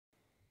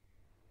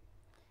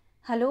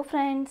Hello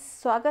friends,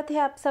 स्वागत है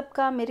आप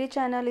सबका मेरे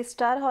चैनल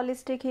स्टार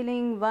होलिस्टिक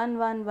हीलिंग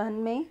 111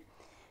 में।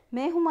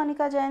 मैं हूं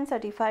Monika Jain,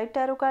 certified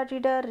tarot card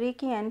reader,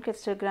 recce and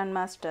crystal grand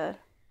master.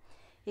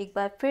 एक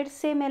बार फिर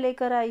से मैं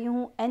लेकर आई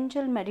हूं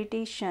एंजल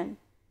मेडिटेशन।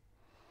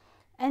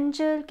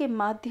 एंजल के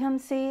माध्यम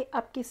से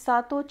आपके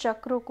सातों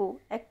चक्रों को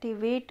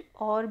एक्टिवेट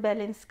और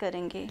बैलेंस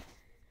करेंगे।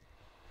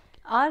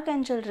 आर्क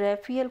एंजल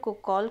रैफियल को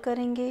कॉल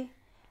करेंगे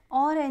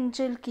और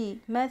एंजल की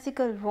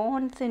मैजिकल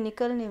वॉन्ड से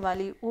निकलने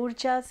वाली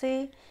ऊर्जा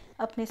से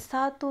अपने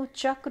सातों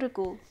चक्र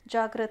को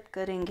जागृत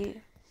करेंगे।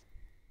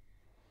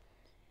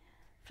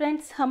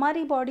 फ्रेंड्स,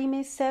 हमारी बॉडी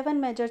में 7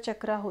 मेजर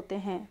चक्रा होते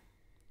हैं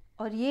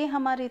और ये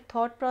हमारे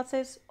थॉट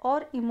प्रोसेस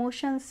और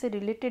इमोशंस से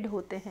रिलेटेड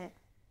होते हैं।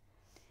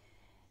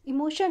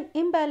 इमोशन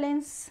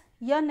इम्बैलेंस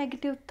या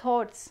नेगेटिव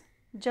थॉट्स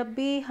जब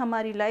भी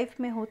हमारी लाइफ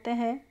में होते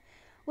हैं,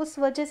 उस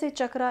वजह से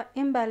चक्रा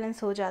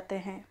इम्बैलेंस हो जाते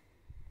हैं।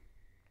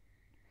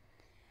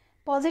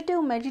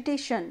 पॉजिटिव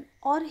मेडिटेशन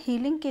और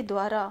हीलिंग के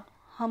द्वारा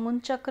हम उन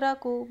चक्रा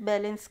को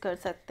बैलेंस कर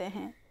सकते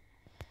हैं।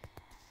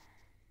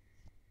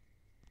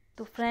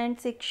 तो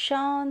फ्रेंड्स, एक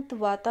शांत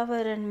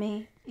वातावरण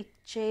में एक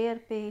चेयर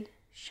पे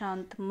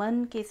शांत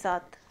मन के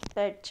साथ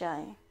बैठ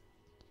जाएं।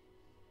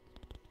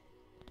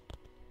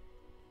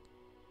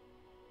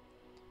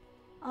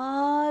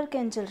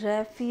 आर्कएंजल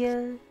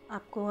रैफियल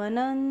आपको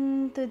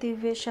अनंत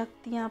दिव्य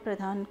शक्तियां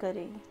प्रदान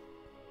करें,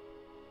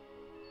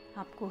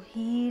 आपको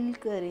हील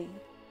करें।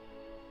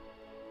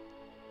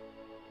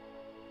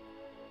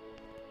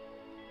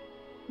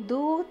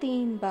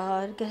 2-3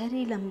 बार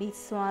गहरी लंबी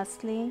सांस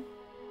लें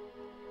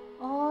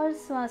और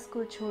सांस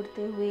को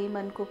छोड़ते हुए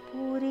मन को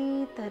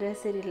पूरी तरह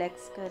से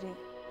रिलैक्स करें।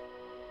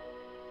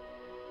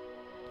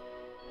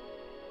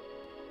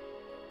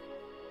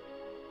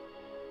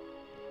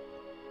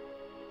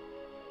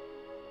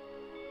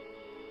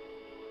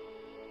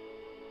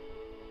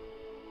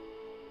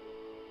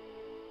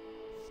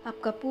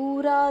 आपका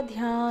पूरा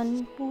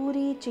ध्यान,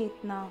 पूरी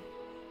चेतना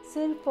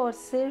सिर्फ और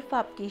सिर्फ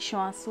आपकी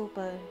श्वासों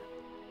पर।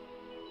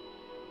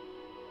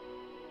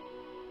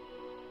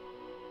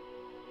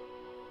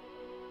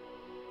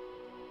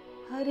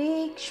 हर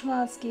एक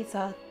श्वास के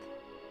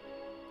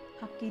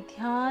साथ आपकी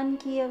ध्यान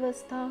की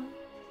अवस्था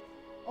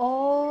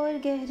और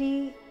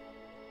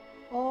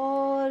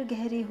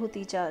गहरी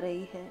होती जा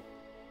रही है।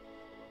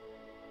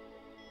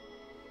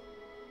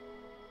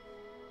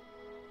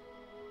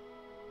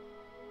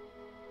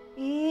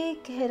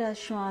 एक गहरा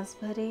श्वास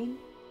भरें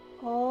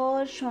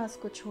और श्वास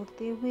को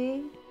छोड़ते हुए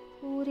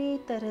पूरी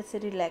तरह से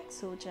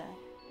रिलैक्स हो जाएं।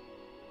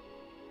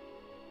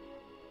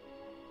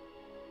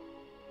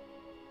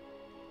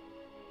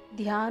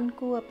 ध्यान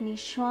को अपनी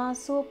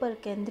श्वासों पर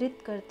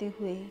केंद्रित करते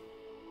हुए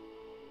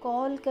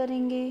कॉल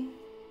करेंगे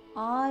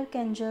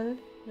आर्कएंजल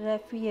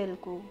रैफियल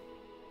को।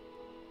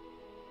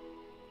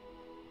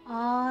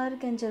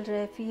 आर्कएंजल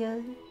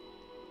रैफियल,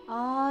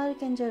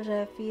 आर्कएंजल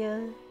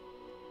रैफियल,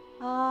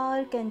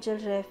 आर्कएंजल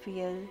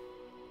रैफियल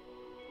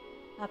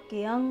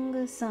आपके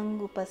अंग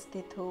संग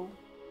उपस्थित हो।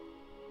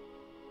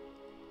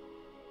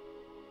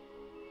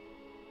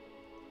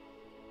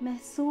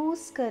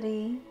 महसूस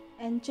करें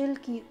एंजल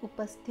की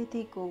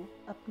उपस्थिति को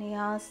अपने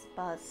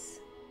आसपास।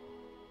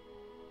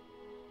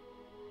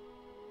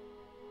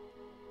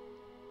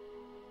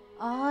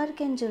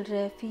 आर्कएंजल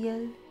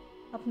रैफियल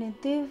अपने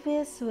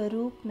दिव्य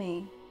स्वरूप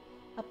में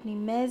अपनी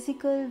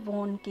मैजिकल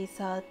वॉन्ड के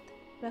साथ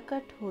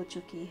प्रकट हो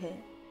चुकी है।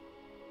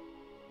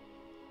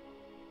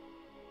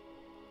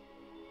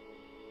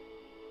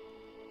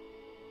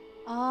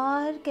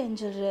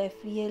 आर्कएंजल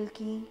रैफियल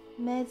की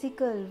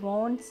मैजिकल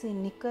वॉन्ड से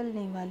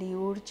निकलने वाली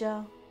ऊर्जा,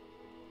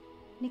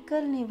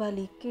 निकलने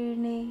वाली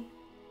किरणें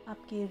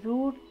आपके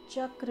रूट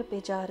चक्र पे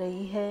जा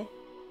रही है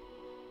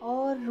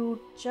और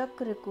रूट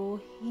चक्र को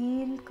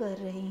हील कर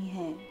रही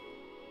हैं।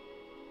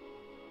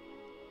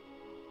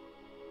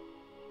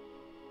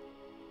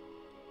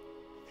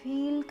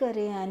 फील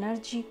करें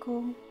एनर्जी को।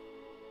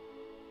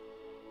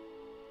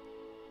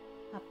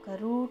 आपका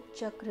रूट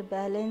चक्र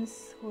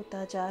बैलेंस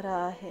होता जा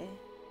रहा है।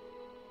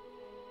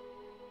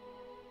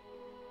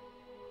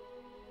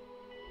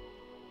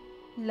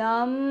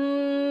 लम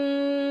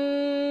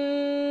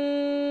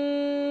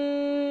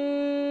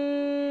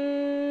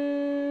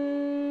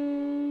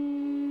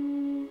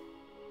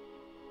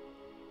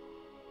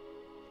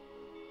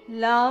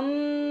लम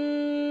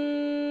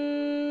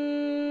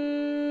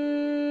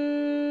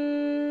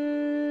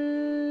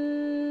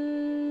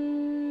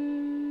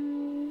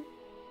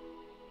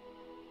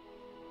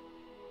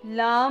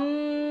लम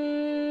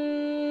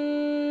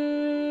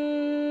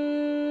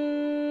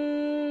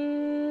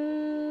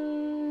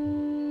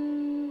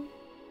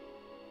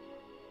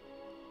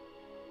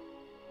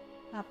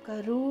आपका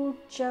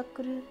रूट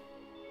चक्र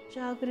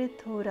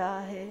जागृत हो रहा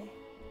है,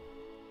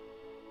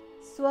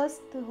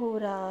 स्वस्थ हो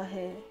रहा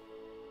है।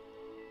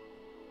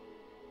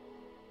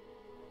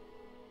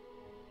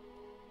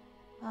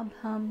 अब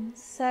हम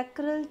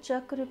सैक्रल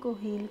चक्र को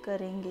हील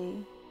करेंगे।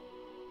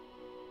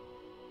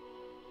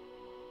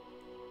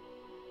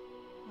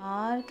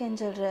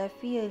 आर्कएंजल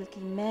रैफियल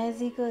की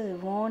मैजिकल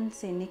वॉन्ड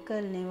से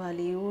निकलने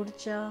वाली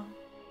ऊर्जा,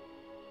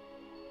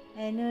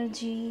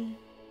 एनर्जी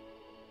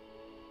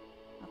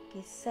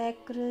आपके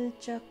सैक्रल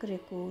चक्र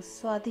को,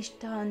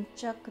 स्वादिष्टान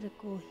चक्र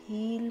को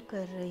हील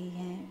कर रही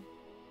हैं।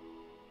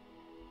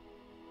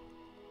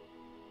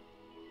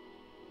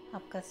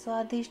 आपका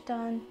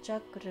स्वादिष्टान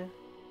चक्र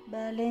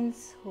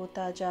बैलेंस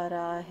होता जा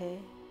रहा है।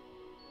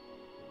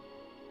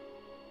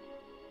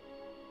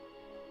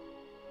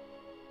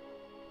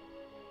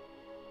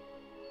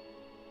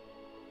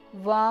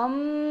 वाम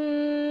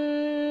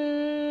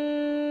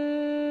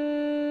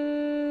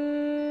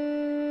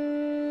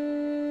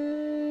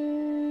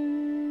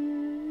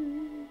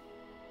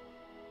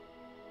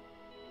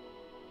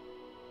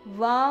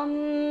वाम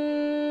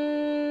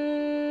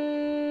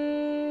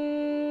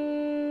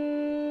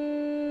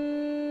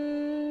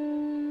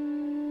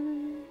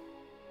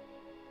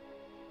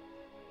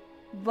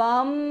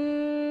वाम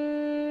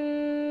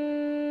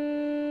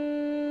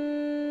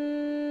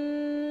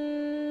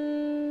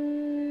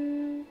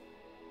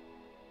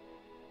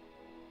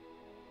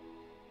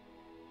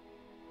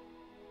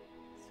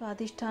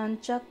स्वादिष्टान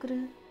चक्र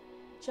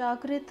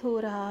जागृत हो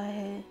रहा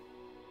है,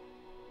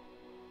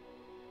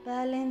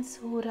 बैलेंस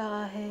हो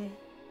रहा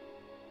है।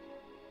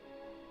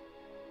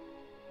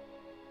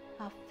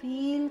 आप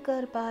फील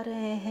कर पा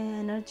रहे हैं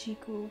एनर्जी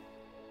को।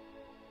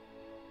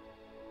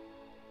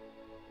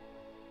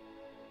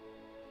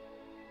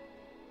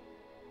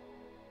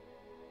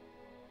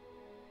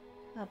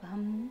 अब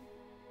हम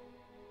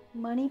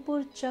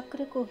मणिपुर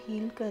चक्र को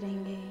हील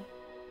करेंगे।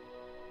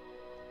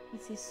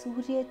 इसे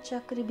सूर्य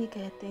चक्र भी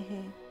कहते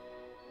हैं।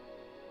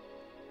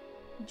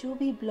 जो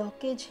भी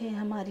ब्लॉकेज है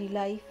हमारी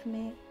लाइफ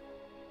में,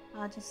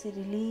 आज उसे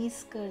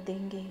रिलीज कर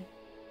देंगे।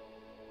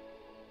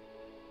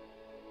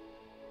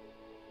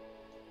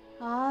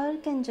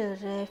 आर्कएंजल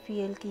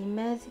रैफियल की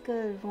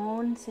मैजिकल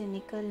वॉन्ड से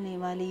निकलने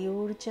वाली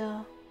ऊर्जा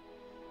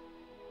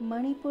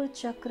मणिपुर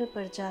चक्र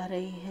पर जा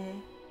रही है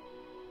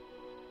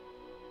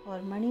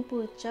और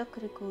मणिपुर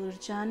चक्र को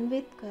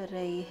ऊर्जान्वित कर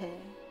रही है।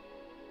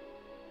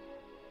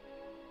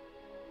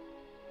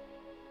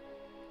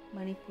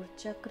 मणिपुर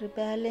चक्र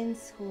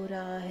बैलेंस हो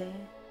रहा है।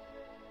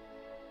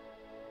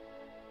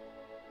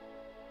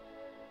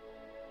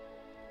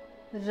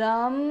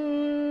 राम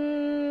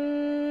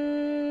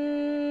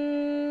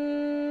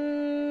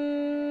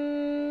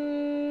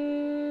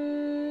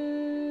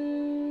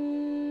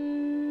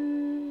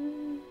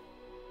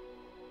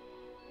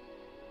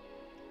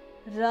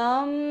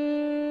राम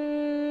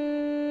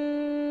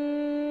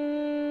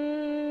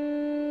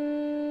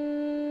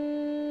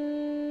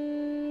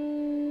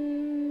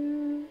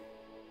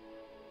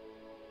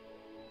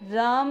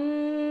राम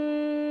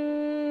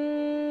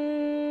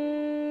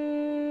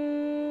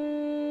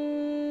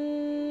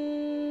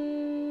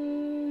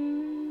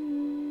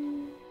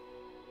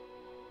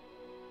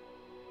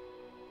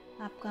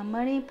आपका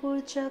मणिपुर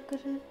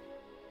चक्र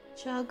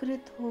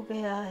जागृत हो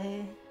गया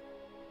है,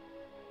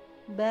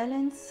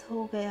 बैलेंस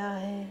हो गया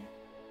है।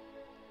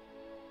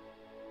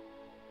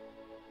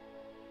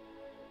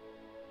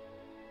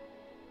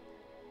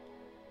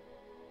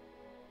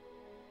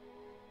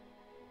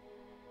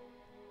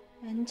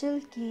 एंजल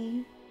की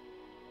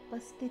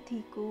उपस्थिति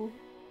को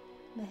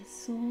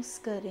महसूस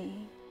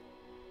करें,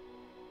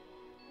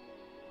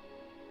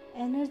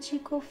 एनर्जी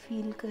को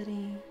फील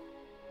करें,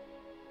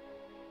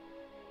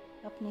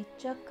 अपने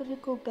चक्र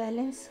को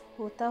बैलेंस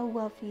होता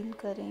हुआ फील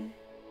करें।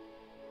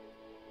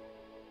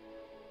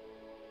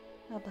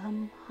 अब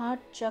हम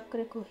हार्ट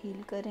चक्र को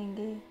हील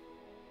करेंगे।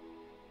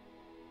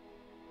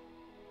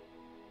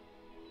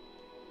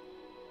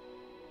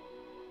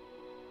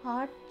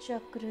 हार्ट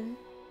चक्र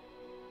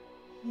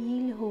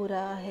हील हो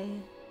रहा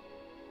है,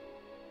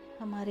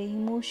 हमारे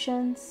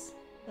इमोशंस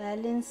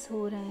बैलेंस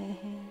हो रहे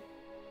हैं।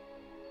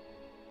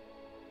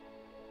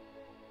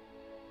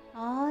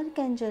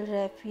 आर्कएंजल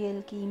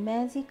रैफियल की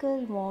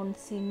मैजिकल वॉन्ड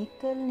से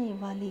निकलने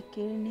वाली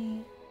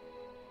किरणें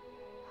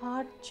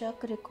हार्ट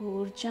चक्र को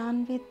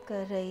ऊर्जान्वित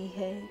कर रही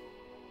है।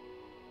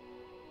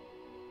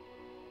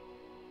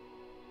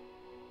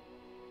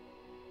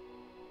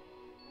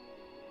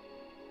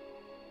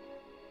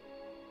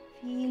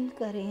 फील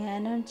करें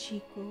एनर्जी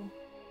को।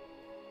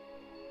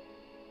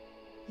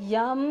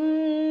 यम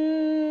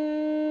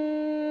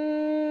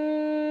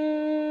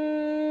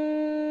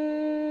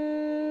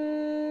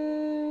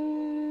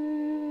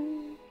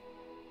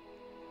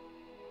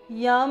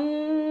यम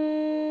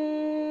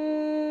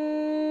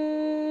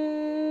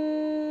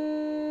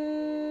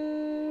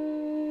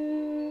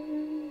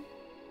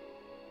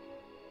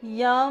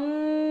यम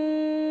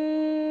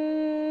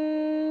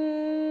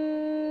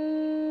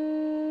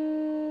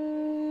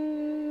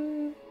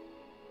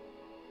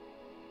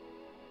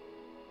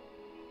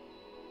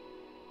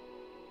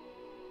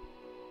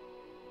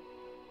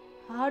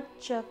हार्ट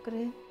चक्र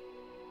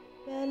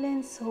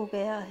बैलेंस हो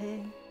गया है,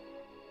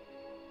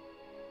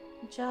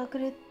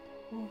 जागृत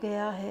हो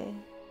गया है।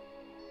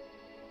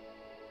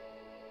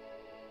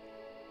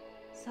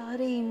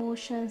 सारे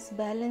इमोशंस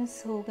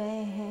बैलेंस हो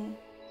गए हैं।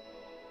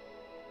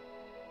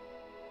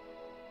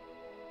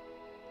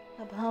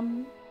 अब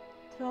हम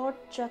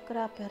थ्रॉट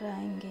चक्रा पर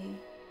आएंगे।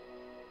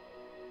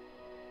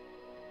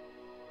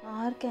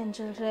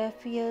 आर्कएंजल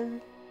रैफियल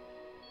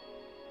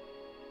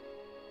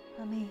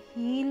हमें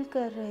हील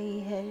कर रही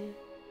है।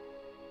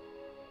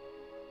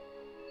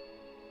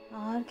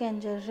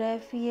 आर्कएंजल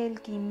रैफियल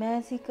की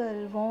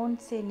मैजिकल वॉन्ड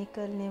से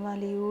निकलने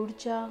वाली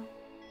ऊर्जा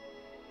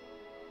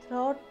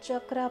थ्रोट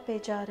चक्रा पे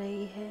जा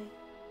रही है।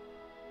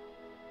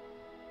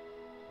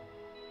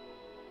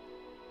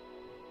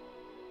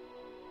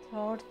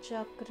 थ्रोट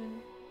चक्र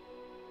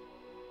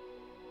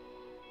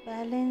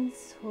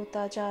बैलेंस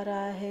होता जा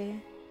रहा है,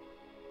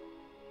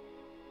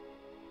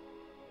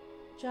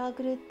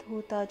 जागृत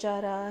होता जा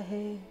रहा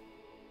है।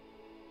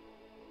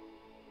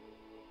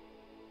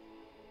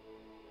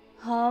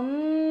 हम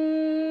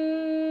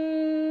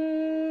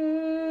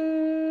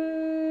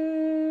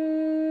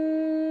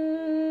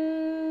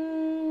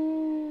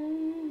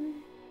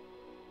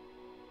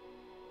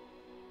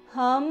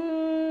हम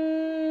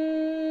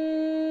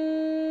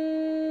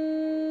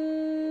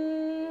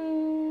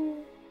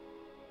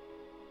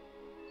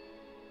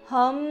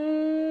हम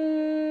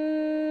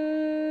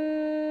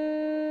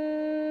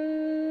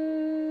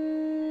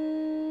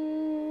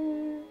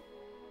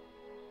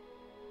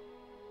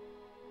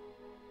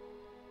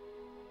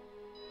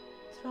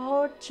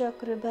थ्रोट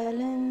चक्र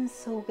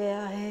बैलेंस हो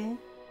गया है,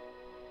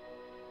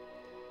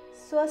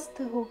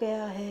 स्वस्थ हो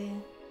गया है।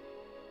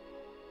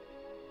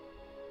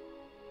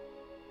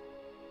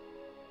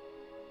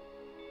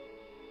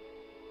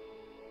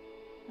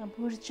 अब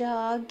ऊर्जा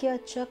आज्ञा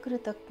चक्र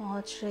तक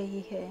पहुंच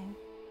रही है।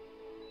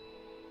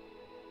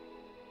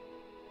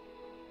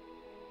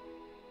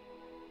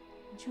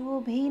 जो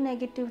भी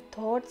नेगेटिव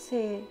थॉट्स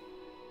है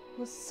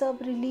वो सब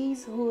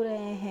रिलीज हो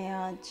रहे हैं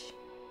आज।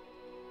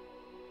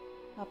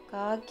 आपका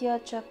आज्ञा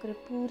चक्र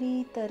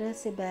पूरी तरह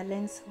से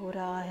बैलेंस हो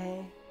रहा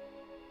है,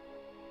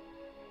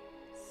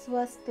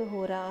 स्वस्थ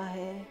हो रहा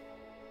है।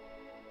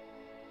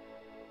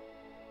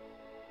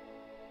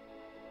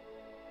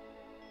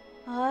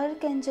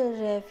 आर्कएंजल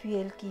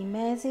रैफियल की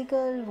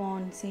मैजिकल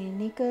वॉन्ड से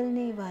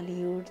निकलने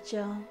वाली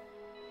ऊर्जा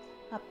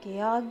आपके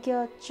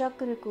आज्ञा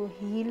चक्र को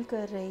हील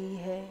कर रही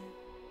है,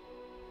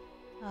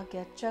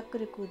 आज्ञा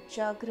चक्र को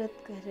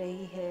जागृत कर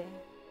रही है।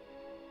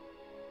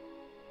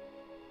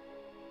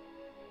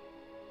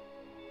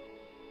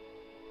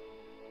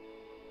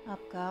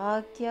 आपका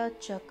आज्ञा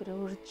चक्र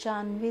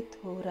ऊर्जान्वित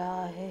हो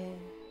रहा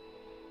है।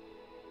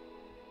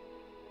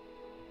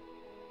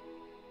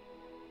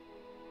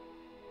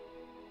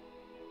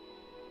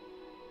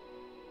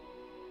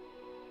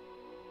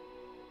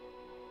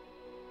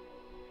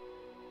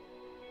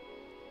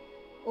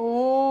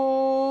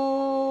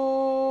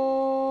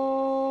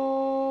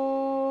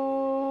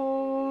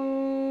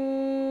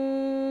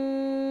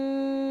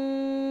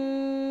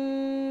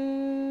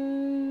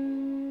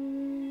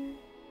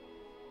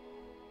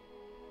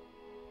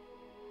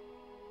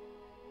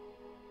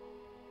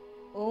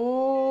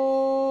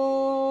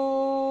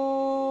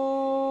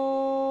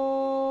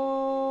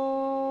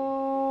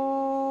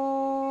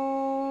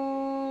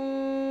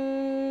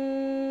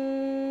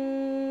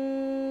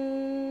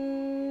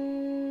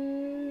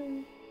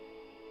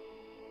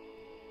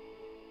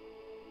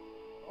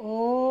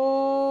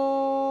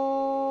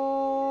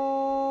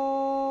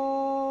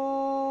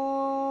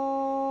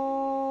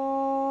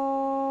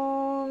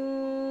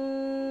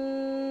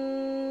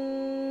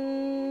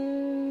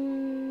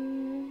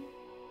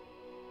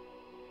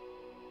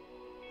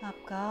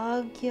 आपका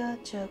आज्ञा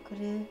चक्र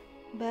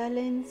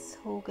बैलेंस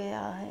हो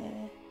गया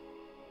है।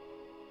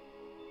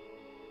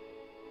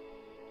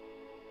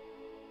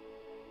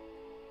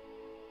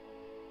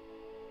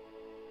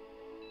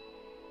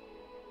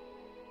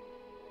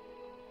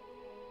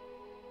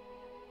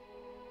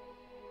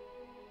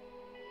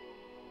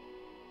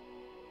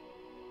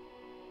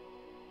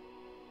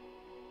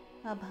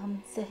 अब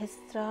हम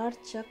सहस्त्रार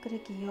चक्र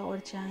की ओर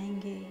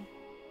जाएंगे।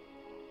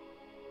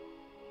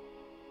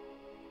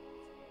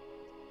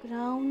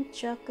 क्राउन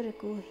चक्र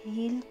को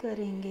हील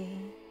करेंगे।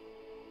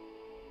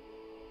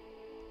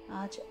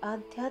 आज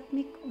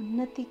आध्यात्मिक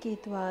उन्नति के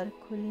द्वार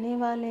खुलने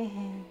वाले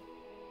हैं।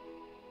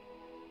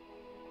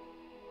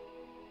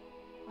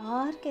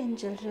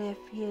 आर्कएंजल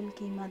रैफियल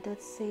की मदद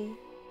से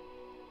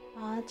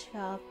आज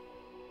आप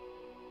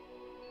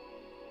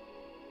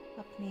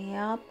अपने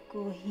आप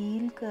को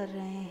हील कर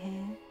रहे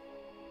हैं।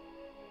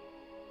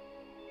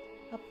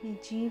 अपने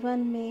जीवन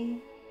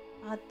में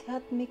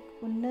आध्यात्मिक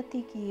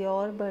उन्नति की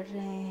ओर बढ़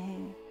रहे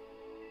हैं।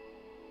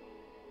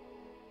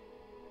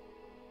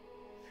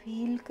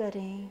 फील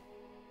करें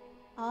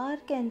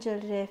आर्कएंजल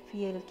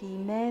रैफियल की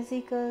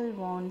मैजिकल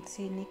वॉन्ड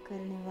से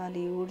निकलने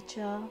वाली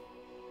ऊर्जा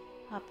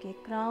आपके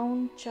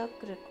क्राउन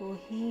चक्र को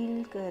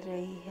हील कर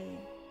रही है।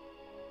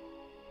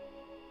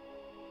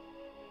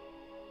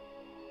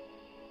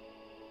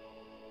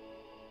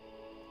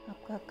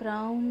 आपका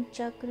क्राउन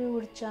चक्र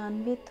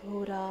ऊर्जान्वित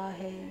हो रहा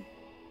है।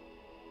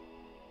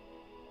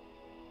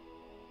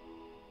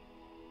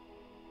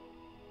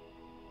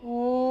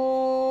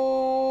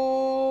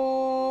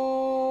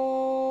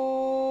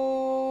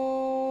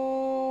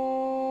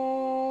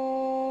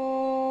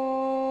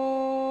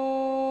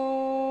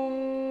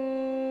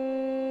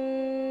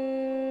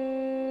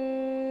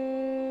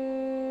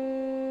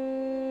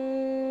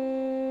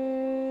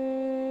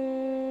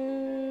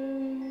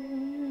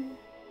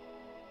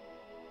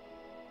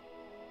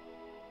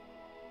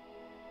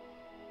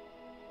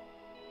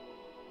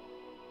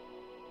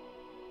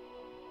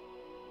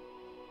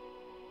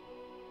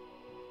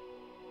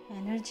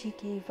 एनर्जी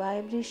के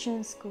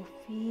वाइब्रेशंस को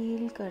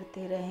फील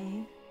करते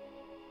रहें।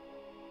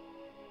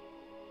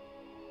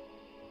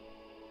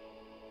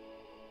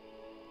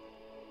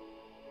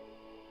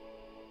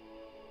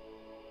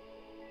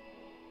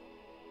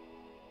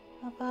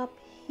 अब आप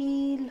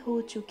हील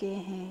हो चुके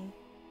हैं।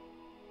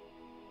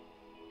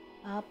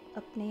 आप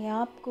अपने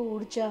आप को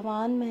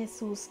ऊर्जावान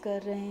महसूस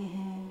कर रहे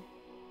हैं।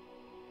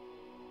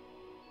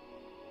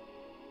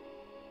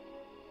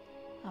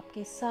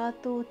 आपके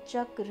सातों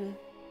चक्र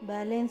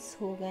बैलेंस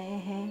हो गए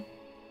हैं,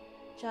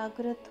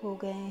 जागृत हो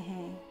गए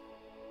हैं।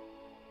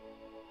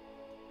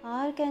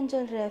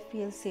 आर्कएंजल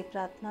रैफियल से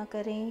प्रार्थना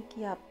करें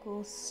कि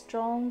आपको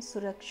स्ट्रॉन्ग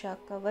सुरक्षा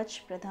कवच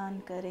प्रदान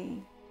करें।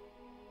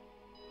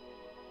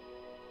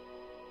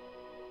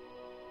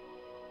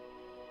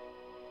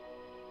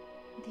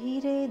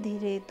 धीरे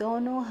धीरे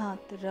दोनों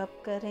हाथ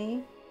रब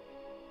करें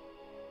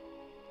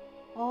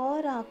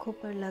और आंखों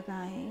पर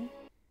लगाएं।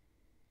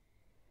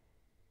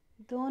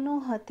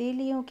 दोनों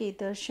हथेलियों के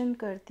दर्शन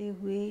करते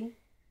हुए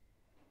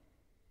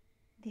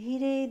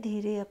धीरे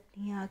धीरे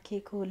अपनी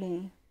आंखें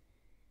खोलें।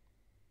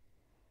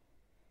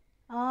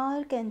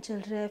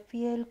 आर्कएंजल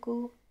रैफियल को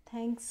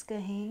थैंक्स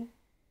कहें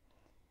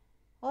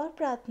और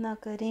प्रार्थना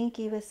करें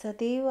कि वह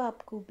सदैव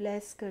आपको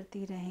ब्लेस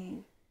करती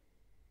रहें।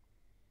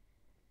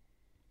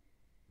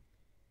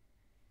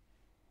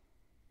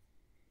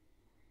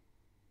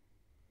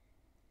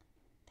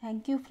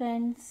 Thank you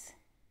friends.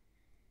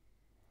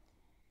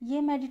 ये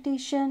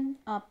मेडिटेशन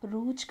आप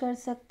रोज कर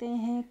सकते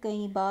हैं,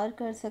 कई बार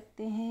कर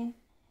सकते हैं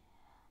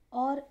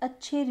और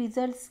अच्छे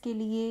रिजल्ट्स के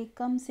लिए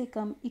कम से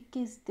कम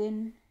 21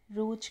 दिन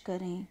रोज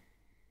करें।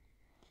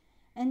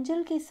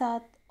 एंजल के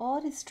साथ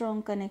और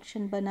स्ट्रॉन्ग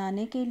कनेक्शन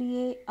बनाने के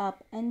लिए आप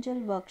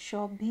एंजल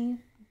वर्कशॉप भी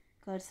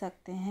कर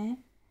सकते हैं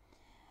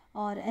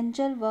और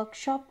एंजल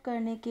वर्कशॉप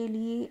करने के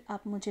लिए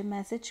आप मुझे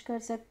मैसेज कर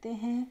सकते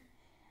हैं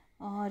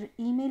और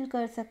ईमेल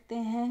कर सकते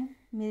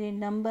हैं। मेरे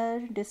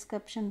नंबर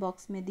डिस्क्रिप्शन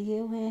बॉक्स में दिए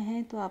हुए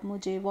हैं, तो आप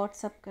मुझे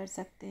व्हाट्सएप कर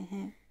सकते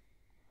हैं।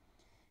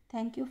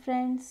 Thank you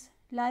friends.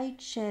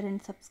 Like, share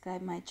and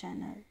subscribe my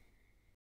channel.